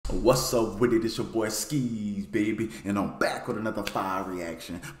What's up with it? It's your boy SHEERAN, baby, and I'm back with another fire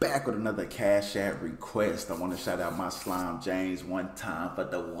reaction, back with another CashApp request. I want to shout out my slime James one time for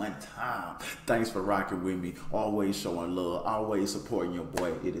the one time. Thanks for rocking with me, always showing love, always supporting your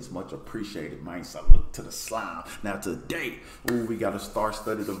boy. It is much appreciated, man. Salute to the slime. Now today, we got a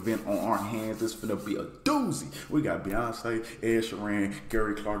star-studded event on our hands. It's gonna be a doozy. We got BEYONCE, SHEERAN,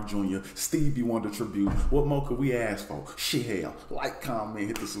 Gary Clark Jr., Stevie Wonder tribute. What more could we ask for? Shit, hell. Like, comment,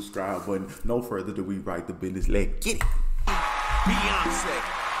 hit the subscribe button. No further do we write the business. Let's get it. BEYONCE.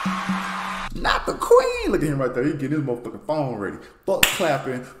 Not the queen. Look at him right there. He getting his motherfucking phone ready. Fuck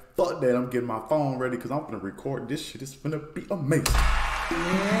clapping. Fuck that. I'm getting my phone ready because I'm gonna record this shit. It's gonna be amazing.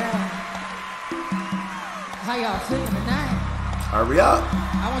 Yeah. How y'all feeling tonight? Hurry up.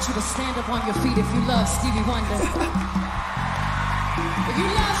 I want you to stand up on your feet if you love Stevie Wonder. If you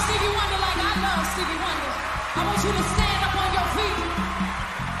love Stevie Wonder like I love Stevie Wonder, I want you to stand up on your feet.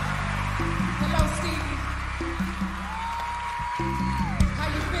 Hello, Stevie. How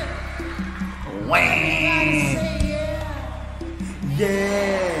you feeling? Wham. Say yeah.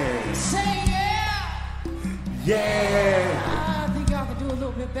 Yeah. Say yeah. Yeah. I think y'all can do a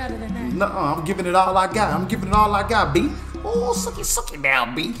little bit better than that. Nuh-uh, I'm giving it all I got. I'm giving it all I got, B. Oh, suck it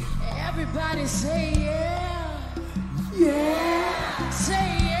down, B. Everybody say yeah. Yeah.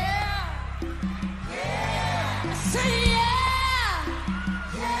 Say yeah. Yeah. Say yeah.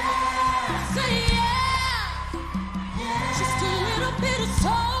 Yeah. Say yeah. Yeah. Just a little bit of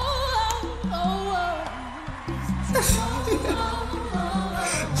soul.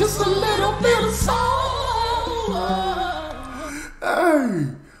 Just a little bit of soul. Hey.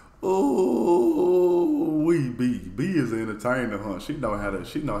 Oh, we B is an entertainer, huh? She know how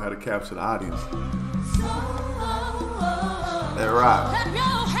to capture the audience. That right. Clap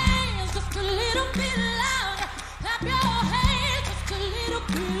your hands just a little bit louder. Clap your hands just a little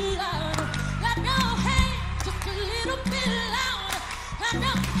bit louder. Clap your hands just a little bit louder. Clap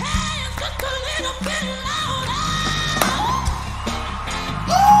your hands just a little bit louder.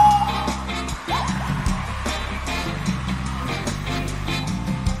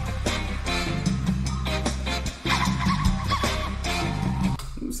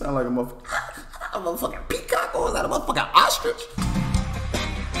 You sound like a motherfucking peacock, or is that a motherfucking ostrich?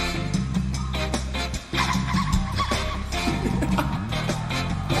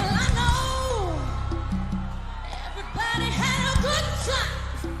 Well, I know everybody had a good time.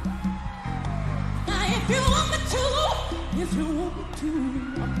 Now, if you want me to,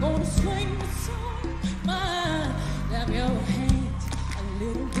 I'm gonna swing the song. Clap your hands a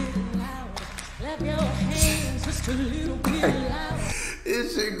little bit louder. Clap your hands just a little bit louder.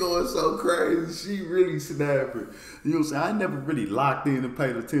 This shit going so crazy. She really snapping. You know what I'm saying? I never really locked in and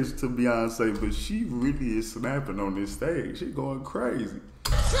paid attention to Beyonce, but she really is snapping on this stage. She going crazy.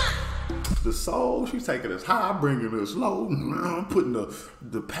 The soul, she's taking us high, bringing us low, putting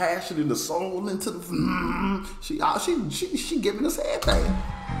the passion and the soul into the. She giving us everything.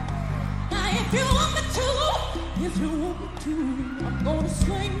 Now if you want me to, I'm gonna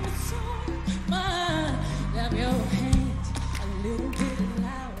swing the song. Clap your hands a little bit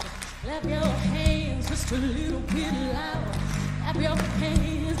louder. Clap your hands just a little bit louder. Clap your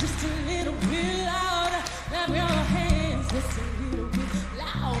hands just a little bit louder. Clap your hands just a little bit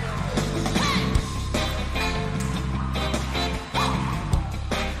louder. Hey!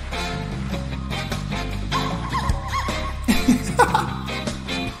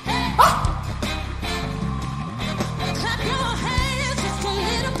 Clap your hands just a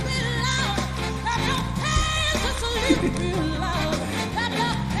little bit louder. Clap your hands just a little bit louder. Clap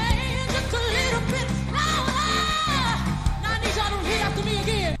your hands just a little bit louder. Now I need y'all to repeat after me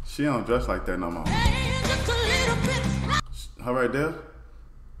again. She don't dress like that no more. Hands just a little bit louder. Her right there.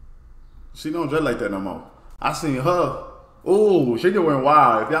 She don't dress like that no more. I seen her. Ooh, she just went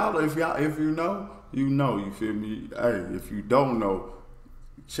wild. If you know, you know. You feel me? Hey, if you don't know,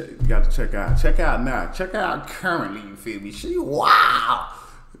 you got to check out. Check out now. Check out currently. You feel me? She wow.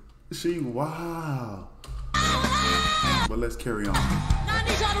 She wow. But let's carry on. Now I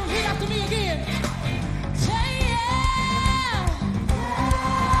need y'all to repeat after me again. Say yeah.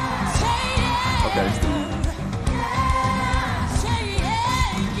 Say yeah. Okay, Steve. Say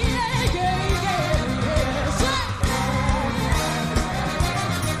yeah, yeah, yeah, yeah.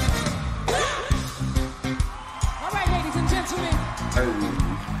 All right, ladies and gentlemen, Hey.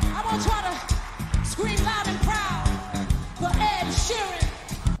 I want y'all to scream loud and proud for SHEERAN.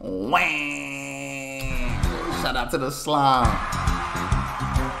 Wham! Shout out to the slime.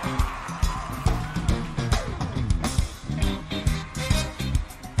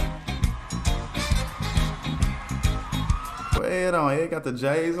 Ed on? Ed got the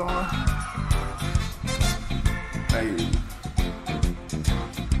J's on? Hey.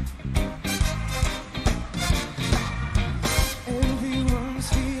 Everyone's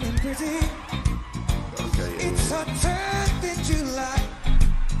feeling pretty. Okay. It's a turn that you like.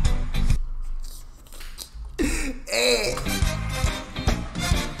 Ed.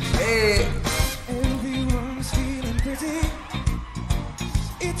 Ed. Everyone's feeling pretty.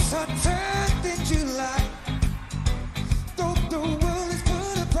 It's a turn that you like. Though the world is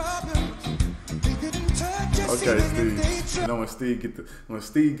full of problems, they didn't touch us. Okay, Steve. You know when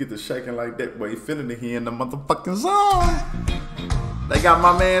Steve get the shaking like that, boy, he feeling it. He in the motherfucking zone. They got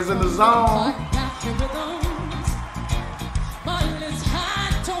my mans in the zone.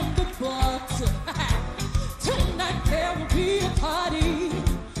 Tonight there will be a party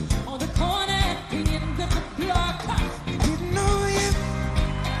on the corner at the end of the block. Didn't know you.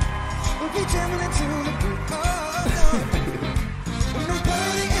 We'll be jamming until the break of dawn.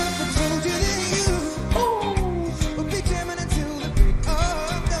 Nobody ever told you that you. We'll be jamming until the break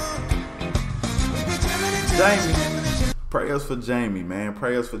of dawn. We'll be jamming until Jamie. Prayers for Jamie, man.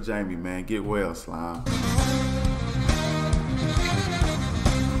 Prayers for Jamie, man. Get well, Slime.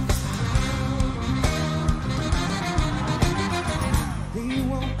 They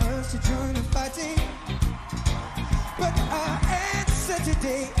want us to join the fighting, but our answer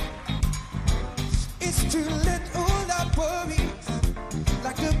today is to let all our worries,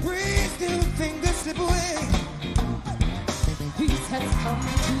 like a breeze, new fingers slip away. Peace has come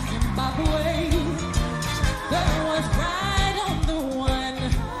to Zimbabwe. That was right on the one.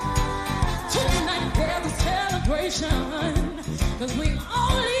 Tonight there's a celebration, 'cause we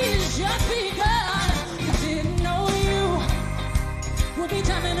only just begun. We didn't know you. We'll be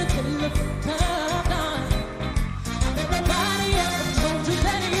jamming until the break of dawn. Everybody ever told you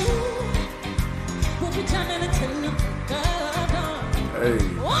that you. We'll be jamming until the break of dawn. Hey.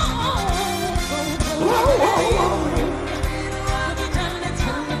 Whoa,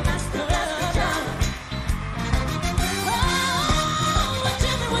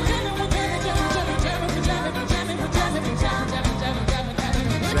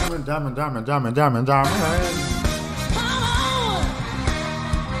 Jamming.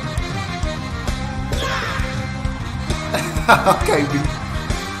 Okay, B.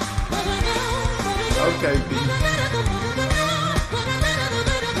 Okay, B.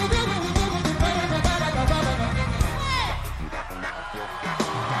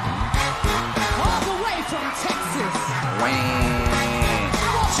 all the way from Texas. I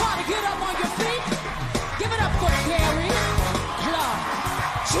won't try to get up on your feet. Give it up for Gary Clark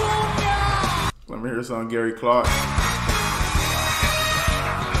Jr. Let me hear some Gary Clark.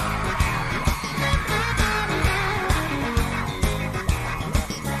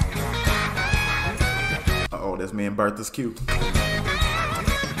 Uh-oh, that's me and Bertha's cue.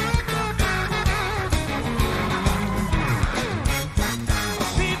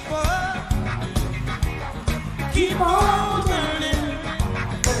 Keep on turning,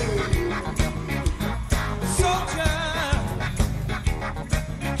 soldier.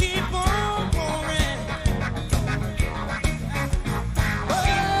 Keep on going.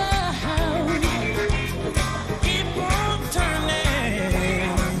 Keep on turning,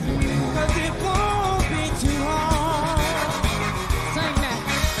 'cause it won't be too long. Sing that.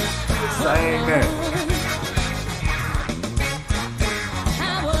 Sing that.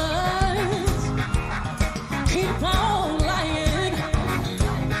 Keep on lying,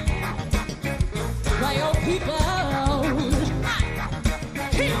 why your people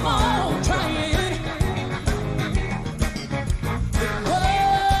keep on trying.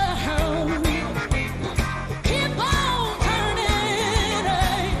 Keep on turning.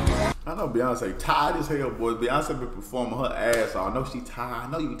 I know Beyonce tired as hell, boys. Beyonce been performing her ass off. I know she tired. I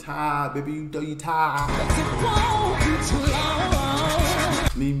know you tired, baby. You know you tired. It won't be too long.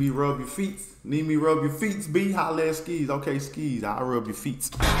 Need me rub your feet? Need me rub your feet? B, holla at Skeez. Okay, Skeez, I'll rub your feet.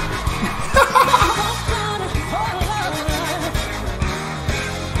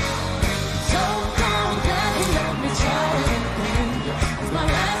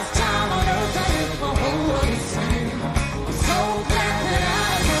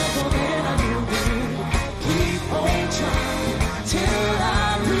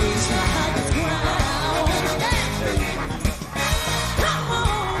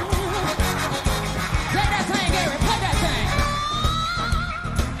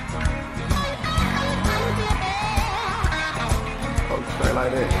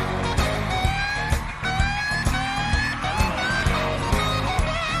 Like that.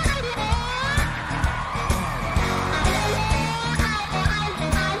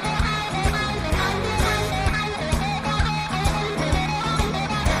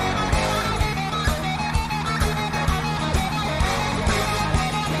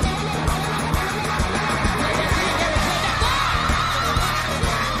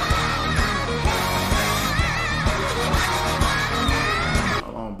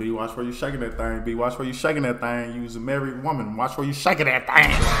 B, watch where you shaking that thing. B, watch where you shaking that thing. You's a married woman. Watch where you shaking that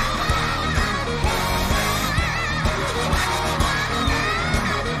thing.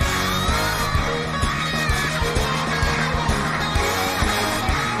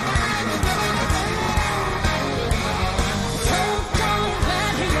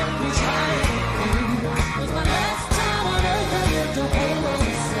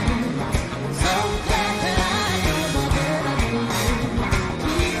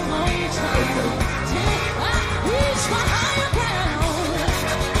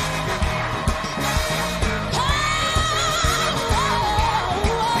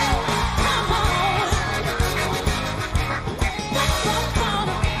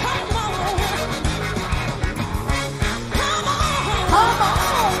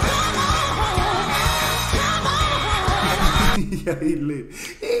 Yeah, he lit.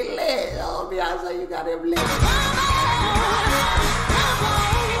 He lit. Oh, Beyonce, you got him lit.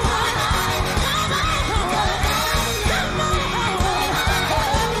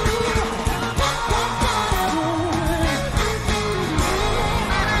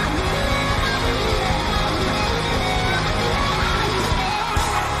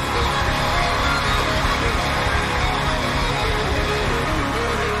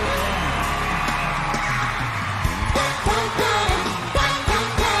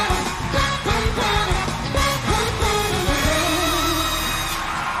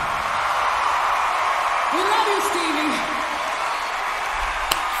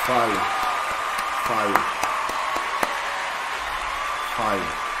 Fire. Fire. Fire.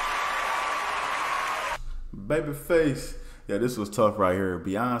 Babyface. Yeah, this was tough right here.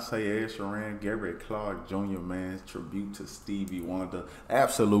 Beyonce, SHEERAN, Gary Clark Jr., man. Tribute to Stevie Wonder.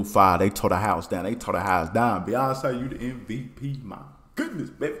 Absolute fire. They tore the house down. They tore the house down. Beyonce, you the MVP, my goodness,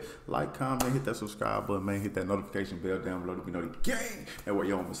 baby. Like, comment, hit that subscribe button, man. Hit that notification bell down below to be know the gang. And where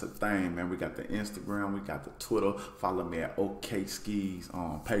you don't miss a thing, man. We got the Instagram, we got the Twitter. Follow me at OkSceez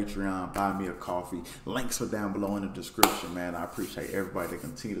on Patreon. Buy me a coffee. Links are down below in the description, man. I appreciate everybody that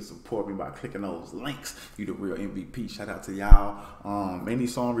continue to support me by clicking those links. You the real MVP. Shout out to y'all. Any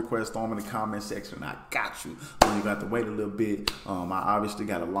song requests, throw them in the comment section. I got you. You got to wait a little bit. I obviously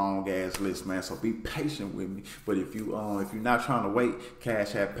got a long ass list, man. So be patient with me. But if you're not trying to wait,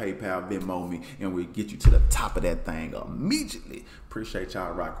 CashApp, PayPal, Venmo me, and we get you to the top of that thing immediately. Appreciate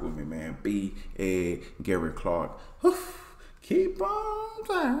y'all rocking with me, man. B. Ed, Gary Clark. Keep on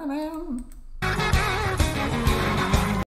turning.